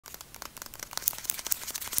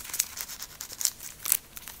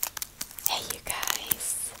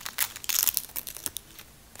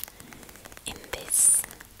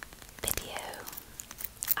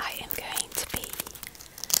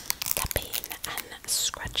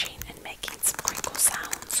scratching and making some crinkle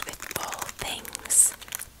sounds with all things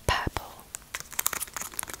purple.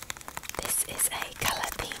 This is a colour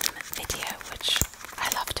theme video, which I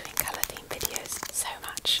love doing colour theme videos so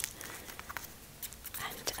much.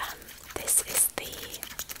 And this is the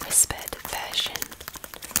whispered version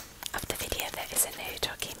of the video. There is a no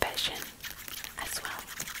talking version as well.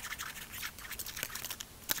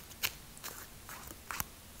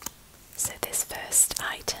 So this first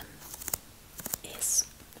item is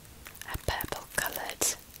a purple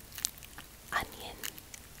coloured onion.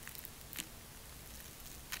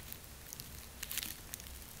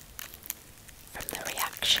 From the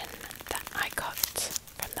reaction that I got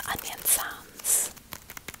from the onion sounds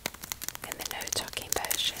in the no talking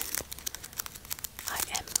version, I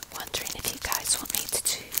am wondering if you guys want me to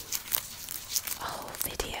do a whole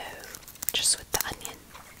video just with the onion.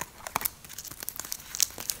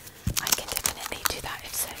 I can definitely do that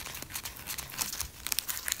if so.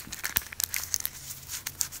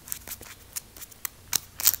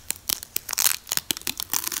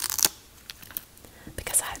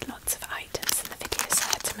 Because I had lots of items in the video, so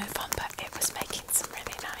I had to move on, but it was making some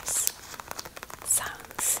really nice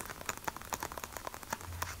sounds.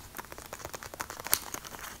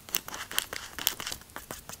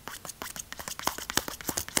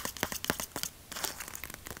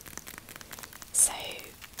 So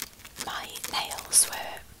my nails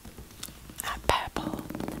were purple.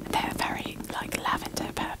 They're very like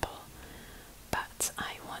lavender purple, but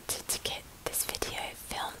I wanted to get this video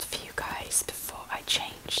filmed for you guys before I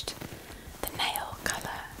changed the nail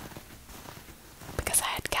colour, because I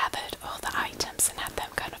had gathered all the items and had them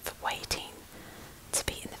kind of waiting to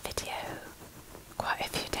be in the video quite a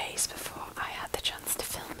few days before I had the chance to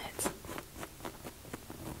film it.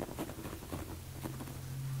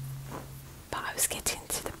 But I was getting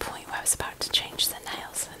to the point where I was about to change the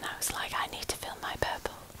nails, and I was like, I need to film my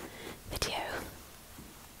purple video.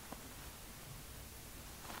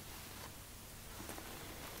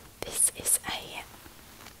 This is a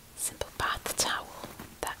simple bath towel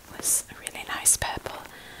that was a really nice purple,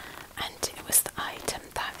 and it was the item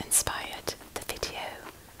that inspired the video.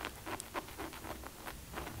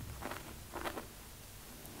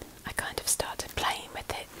 I kind of started playing with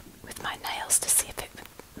it with my nails to see if it would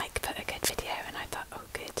make for a good video, and I thought, oh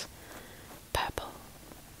good, purple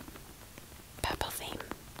theme.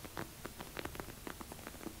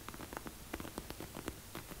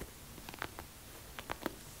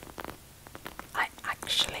 I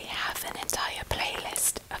actually have an entire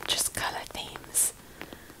playlist of just colour themes.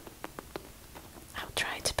 I'll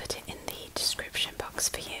try to put it in the description box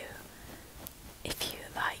for you if you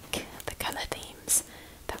like the colour themes.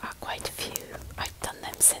 There are quite a few. I've done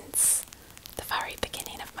them since the very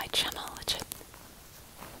beginning of my channel, which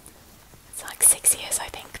it's like 6 years I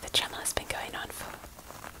think the channel has been going on for.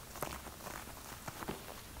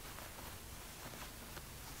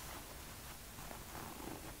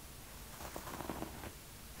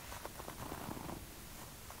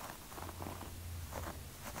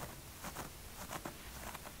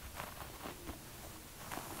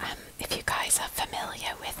 If you guys are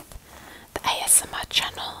familiar with the ASMR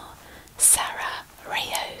channel Sarah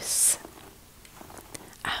Rios,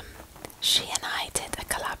 she and I did a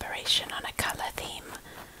collaboration on a colour theme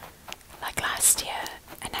like last year,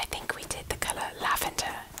 and I think we did the colour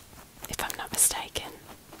lavender, if I'm not mistaken.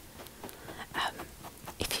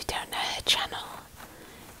 If you don't know her channel,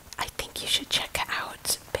 I think you should check her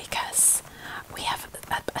out, because we have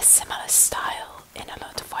a similar style in a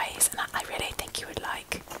lot of ways, and I really think you would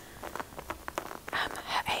like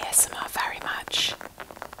her ASMR very much.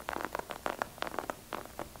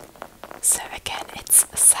 So again, it's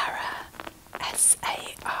Sarah,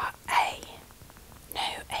 S-A-R-A, no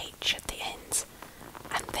H at the end,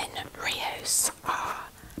 and then Rios,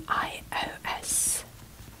 R-I-O-S.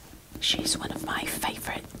 She's one of my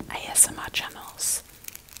favourite ASMR channels.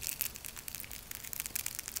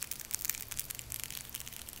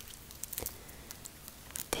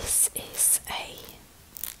 This is a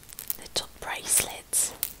little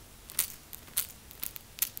bracelet.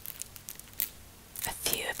 A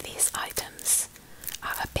few of these items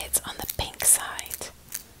are a bit on the pink side,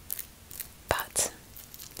 but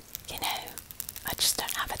you know, I just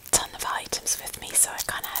don't have a ton of items with me, so I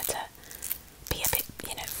kind of had to be a bit,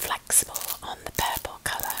 you know, flexible on the purple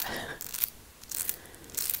colour.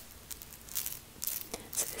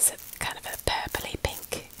 So there's a kind of a purpley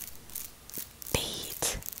pink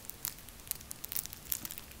bead.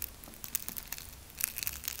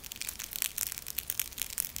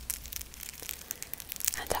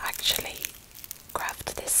 And I actually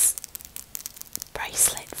grabbed this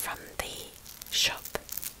bracelet from the shop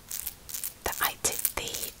that I did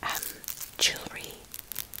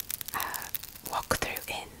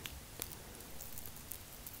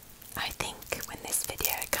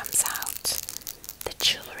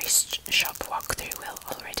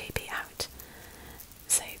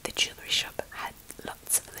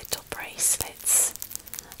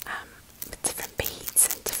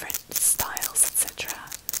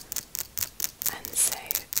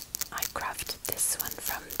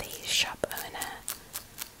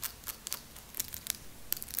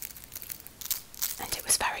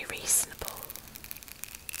reasonable.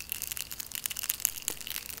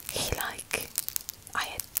 He I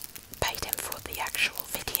had paid him for the actual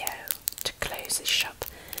video to close his shop,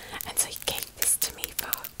 and so he gave this to me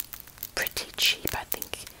for pretty cheap. I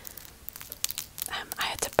think I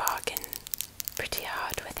had to bargain pretty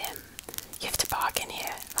hard with him. You have to bargain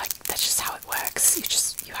here, like that's just how it works.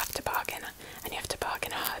 You have to bargain, and you have to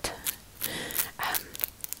bargain hard.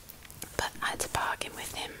 But I had to bargain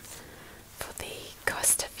with him for the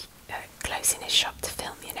cost of closing his shop to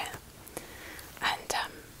film, you know. And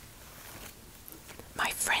my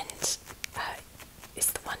friend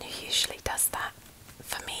is the one who usually does that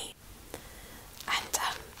for me. And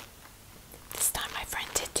this time my friend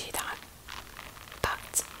did do that,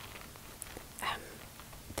 but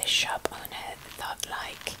the shop owner thought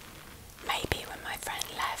like maybe when my friend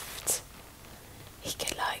left he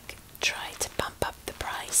could like try to bump up the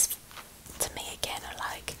price to me again, or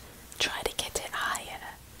like try to get it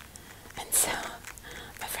higher. And so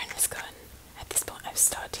my friend was going, at this point I was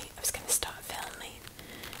going to start filming,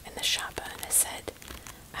 and the shop owner said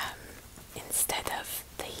instead of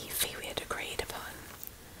the fee we had agreed upon,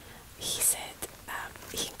 he said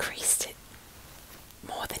he increased it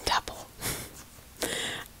more than double.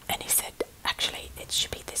 And he said actually it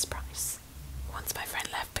should be this price once my friend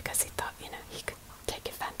left, because he thought, you know, he could take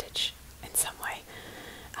advantage in some way,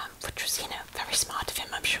 which was, you know, very smart of him,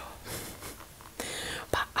 I'm sure.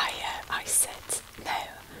 But I said no.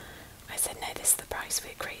 I said no, this is the price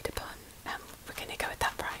we agreed upon. We're going to go with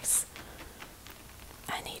that price.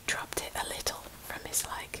 And he dropped it a little from his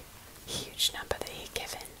like huge number that he'd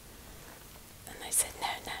given. And I said no,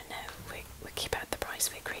 we keep it at the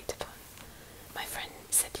price we agreed upon. My friend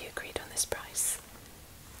said, you agreed on this price?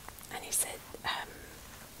 And he said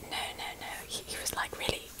no. He was like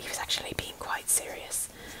really, he was actually being quite serious,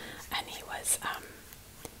 and he was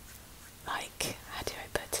like, how do I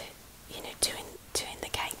put it, you know, doing the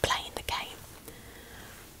game, playing the game.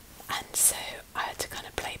 And so I had to kind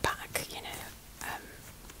of play back, you know.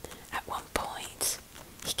 At one point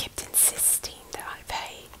he kept insisting that I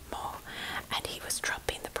pay more, and he was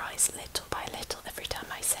dropping the price little by little every time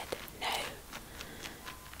I said no.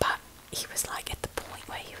 But he was like at the point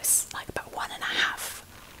where he was like about 1.5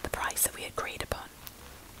 the price that we agreed upon.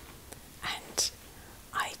 And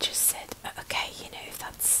I just said, okay, you know, if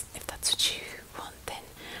that's what you want, then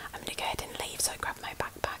I'm gonna go ahead and leave. So I grabbed my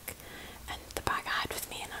backpack and the bag I had with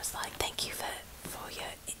me, and I was like, thank you for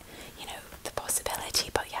your, you know, the possibility,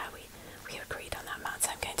 but yeah, we agreed on that amount,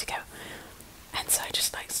 so I'm going to go. And so I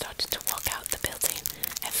just like started to walk out the building,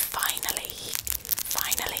 and finally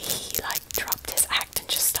he like dropped his act and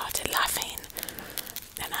just started laughing,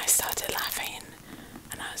 and I started laughing,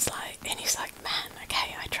 and I was like, and he's like, man,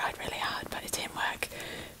 okay, I tried really hard but it didn't work.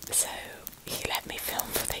 So he let me film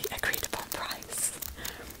for the agreed upon price,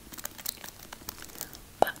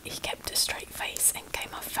 but he kept a straight face and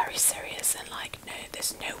came off very serious and like, no,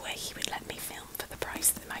 there's no way he would let me film for the price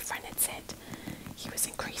that my friend had said. He was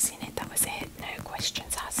increasing it, that was it, no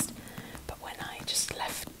questions asked. But when I just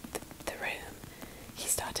left the room, he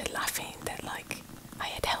started laughing that like I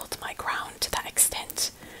had held my ground to that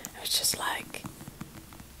extent. It was just like,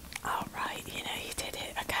 alright, you know, you did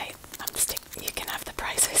it, okay, you can have the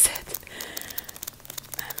price, I said.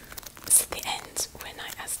 So at the end, when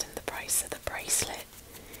I asked him the price of the bracelet,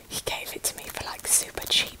 he gave it to me for like super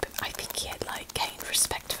cheap. I think he had like gained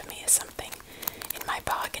respect for me or something in my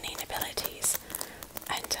bargaining abilities.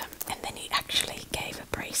 And then he actually gave a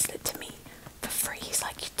bracelet to me for free. He's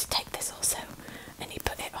like, you to take this also, and he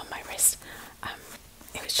put it on my wrist.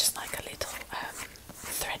 It was just like a little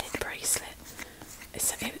threaded bracelet.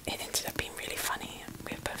 So it ended up being really funny.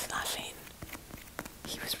 We were both laughing.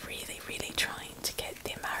 He was really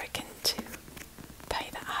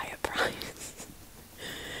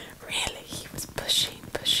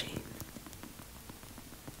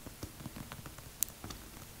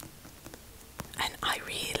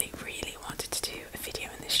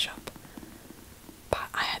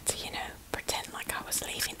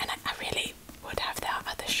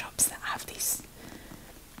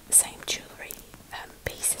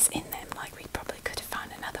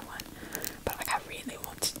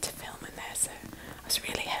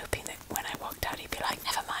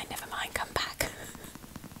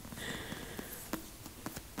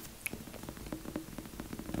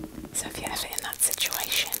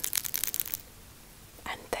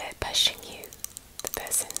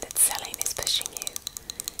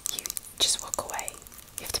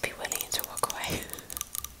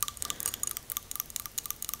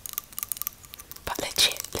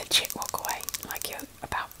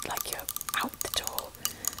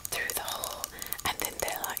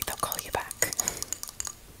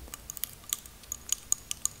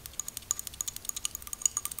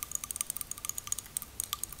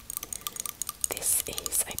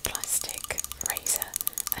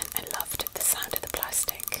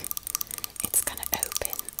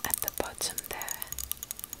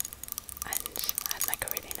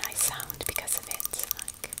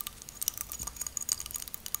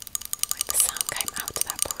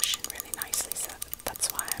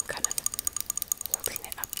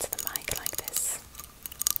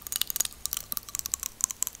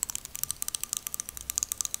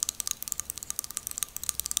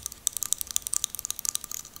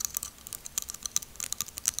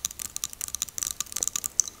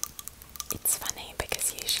It's funny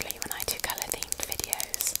because usually when I do colour themed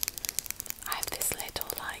videos, I have this little,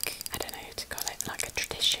 like, I don't know how to call it, like a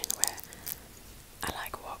tradition where I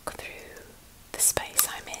like walk through the space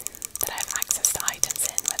I'm in that I have access to items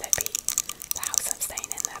in, whether it be the house I'm staying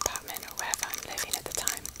in, the apartment, or wherever I'm living at the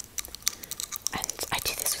time. And I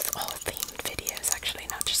do this with all themed videos, actually,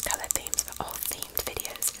 not just colour themes, but all themed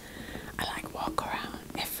videos. I like walk around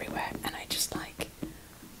everywhere, and I just like,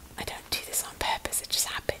 I don't do this on purpose, it just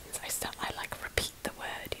happens. I like repeat the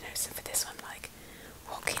word, you know, so for this one, like,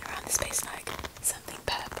 walking around the space like, something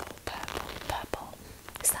purple, purple, purple.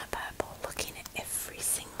 Is that purple? Looking at every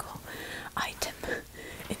single item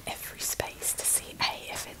in every space to see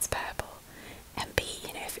A, if it's purple, and B,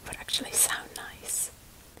 you know, if it would actually sound nice.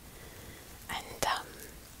 And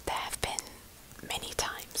there have been many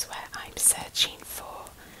times where I'm searching for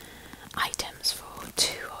items for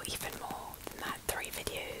 2 or even more than that, 3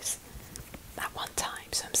 videos at one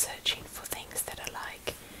time. So I'm searching for things that are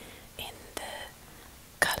like in the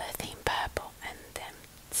colour theme purple, and then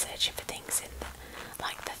searching for things in the,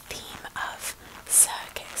 like the theme of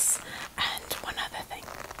circus and one other thing.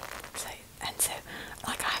 So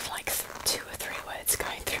like I have like 2 or 3 words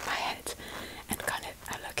going through my head, and kind of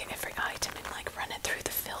I look at every item and like run it through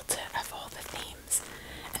the filter of all the themes,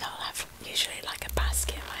 and I'll have usually like a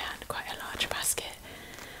basket in my hand, quite a large basket,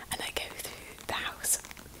 and I go through the house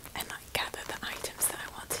and like gather the items that I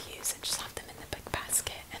want to use and just have them in the big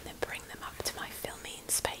basket, and then bring them up to my filming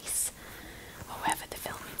space, or wherever the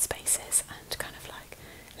filming space is, and kind of like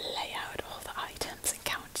lay out all the items and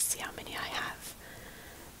count to see how many I have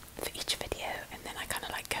for each video, and then I kind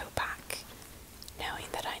of like go back knowing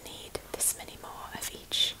that I need this many more of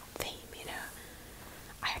each theme, you know.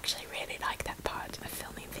 I actually really like that part of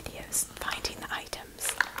filming videos, finding the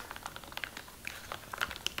items.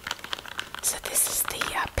 So this is the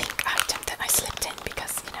pink item that I slipped in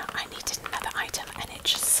because, you know, I needed another item and it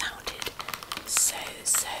just sounded so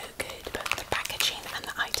good, but the packaging and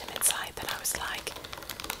the item inside, that I was like,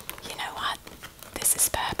 you know what, this is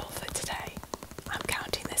purple for today. I'm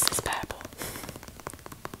counting this as purple.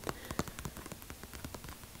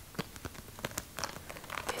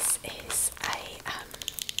 This is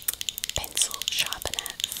a pencil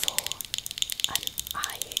sharpener for an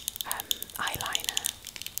eyeliner.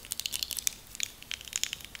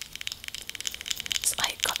 So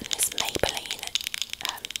I've gotten this Maybelline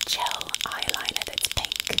gel eyeliner that's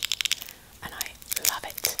pink, and I love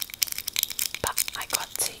it. But I got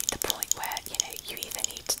to the point where, you know, you either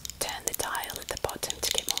need to turn the dial at the bottom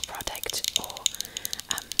to get more product, or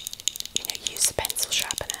you know, use a pencil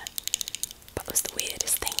sharpener. But it was the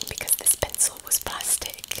weirdest thing because this pencil was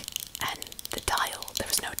plastic, and the dial, there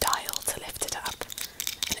was no dial to lift it up,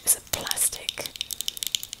 and it was a plastic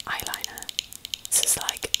eyeliner. So it's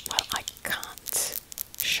like, well, I can't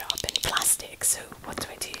sharpen plastic, so what do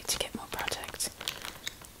I do to get more product?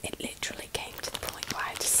 It literally came to the point where I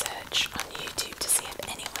had to search on YouTube to see if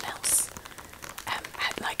anyone else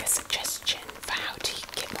had like a suggestion for how to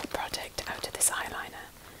get more product out of this eyeliner.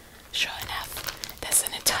 Sure enough, there's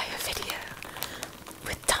an entire video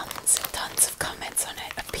with tons and tons of comments on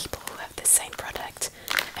it of people who have the same product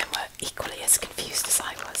and were equally as confused as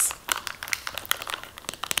I was.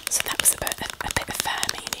 So that was a bit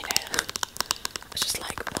affirming, you know. I was just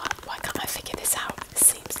like, why can't I figure this out? It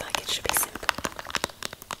seems like it should be simple.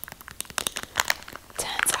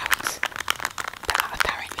 Turns out there are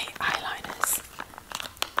apparently eyeliners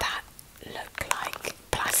that look like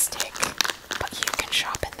plastic, but you can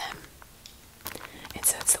sharpen them. And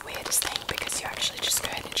so it's the weirdest thing because you actually just go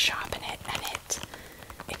ahead and sharpen it, and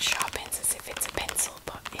it sharpens as if it's a pencil,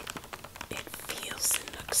 but it feels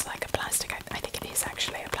and looks like a plastic. I think it is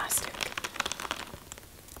actually a plastic.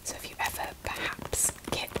 So if you ever perhaps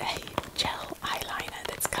get a gel eyeliner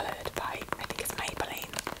that's coloured by, I think it's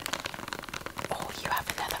Maybelline, or you have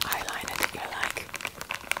another eyeliner that you're like,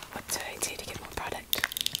 what do I do to get more product?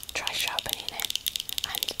 Try sharpening it.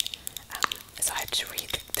 And so I had to read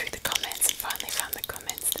through the comments and finally found the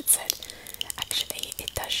comments that said, actually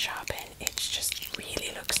it does sharpen, it just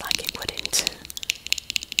really looks like it wouldn't.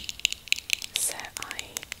 So I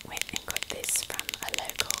went and got this from a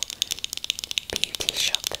local beauty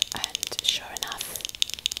shop, and sure enough,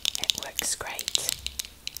 it works great.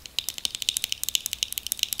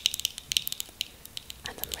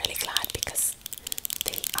 And I'm really glad because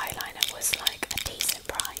the eyeliner was like a decent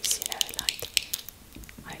price, you know, like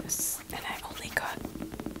and I only got,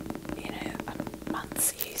 you know, a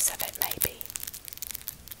month's use of it maybe.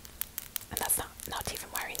 And that's not even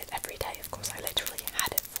wearing it every day, of course, I literally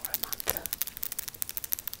had it for a month.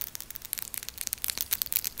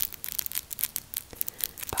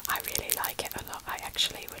 But I really like it a lot. I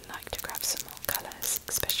actually would like to grab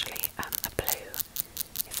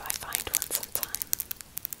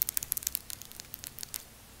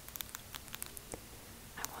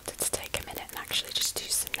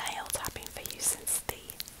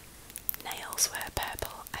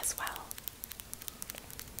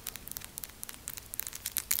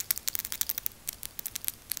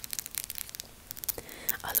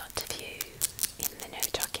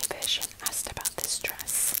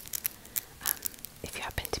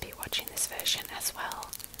watching this version as well.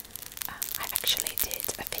 I actually did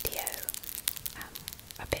a video,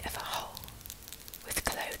 a bit of a haul with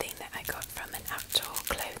clothing that I got from an outdoor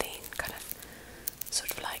clothing kind of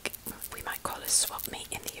sort of like, we might call a swap meet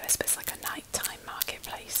in the US, but it's like a nighttime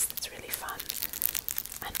marketplace that's really fun.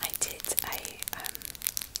 And I did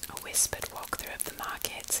a whispered walkthrough of the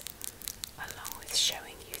market, along with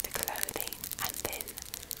showing you the clothing and then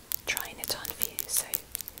trying it on for you. So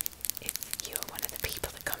if you're one of the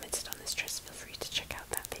people that commented on this dress, feel free to check out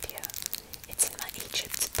that video. It's in my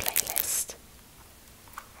Egypt playlist.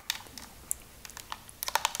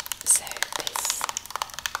 So this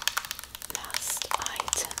last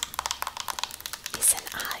item is an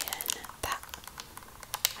iron that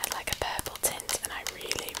had like a purple tint, and I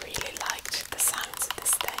really, really liked the sounds of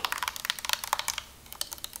this thing.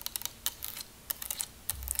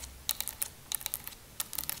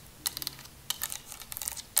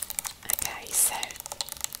 Okay, so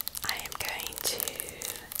I am going to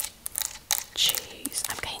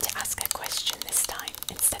I'm going to ask a question this time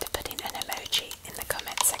instead of putting an emoji in the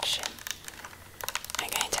comment section. I'm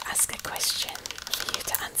going to ask a question for you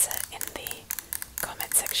to answer in the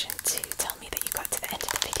comment section to tell me that you got to the end of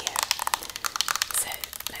the video. So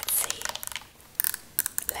let's see.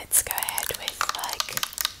 Let's go ahead with like,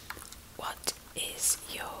 what is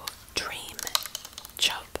your dream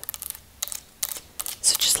job?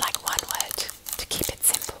 So just like one word to keep it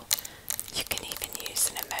simple. You can even use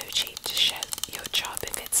an emoji to show your job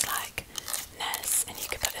if it's like nurse, and you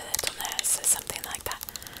could put a little nurse or something like that,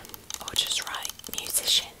 or just write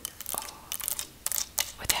musician or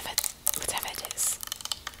whatever it is.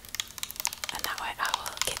 And that way I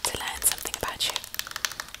will get to learn something about you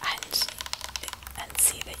and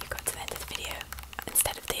see that you got to the end of the video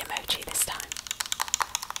instead of the emoji this time.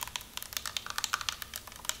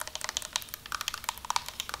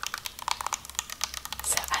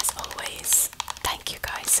 So as always, thank you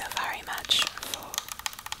guys so very much for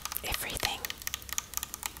everything.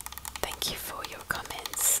 Thank you for your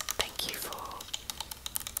comments. Thank you for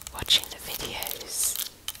watching the videos.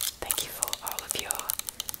 Thank you for all of your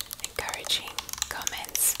encouraging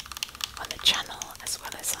comments on the channel as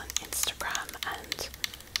well as on Instagram, and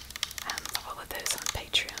all of those on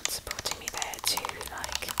Patreon supporting me there too.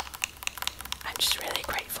 Like, I'm just really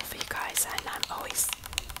grateful for you guys, and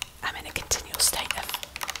I'm in a continual state of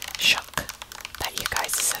shock that you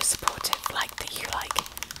guys are so supportive, like that you like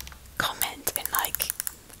comment and like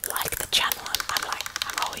the channel.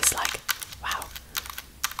 I'm always like, wow.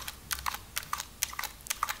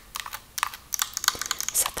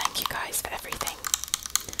 So thank you guys for everything,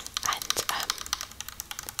 and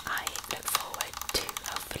I look forward to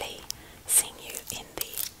hopefully seeing you in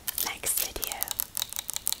the next video.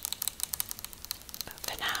 But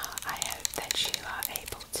for now, I hope that you are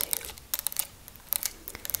able to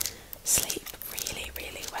sleep really,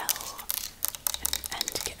 really well and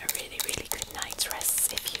get a really, really good night's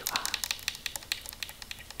rest if you are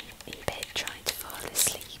in bed trying to fall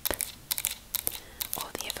asleep. Or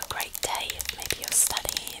that you have a great day if maybe you're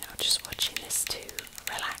studying or just watching this to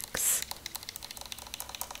relax.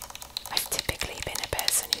 I've typically been a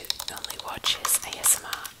person who only watches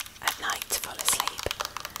ASMR at night to fall asleep,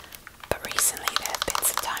 but recently there have been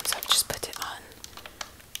some times I've just put it on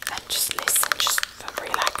and just listen just for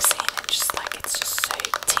relaxing, and just like it's just so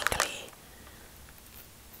tingly.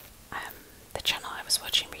 The channel I was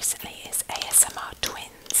watching recently is ASMR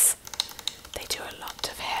Twins. They do a lot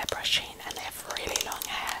of hair brushing and they have really long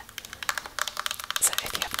hair. So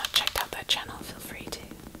if you have not checked out that channel, feel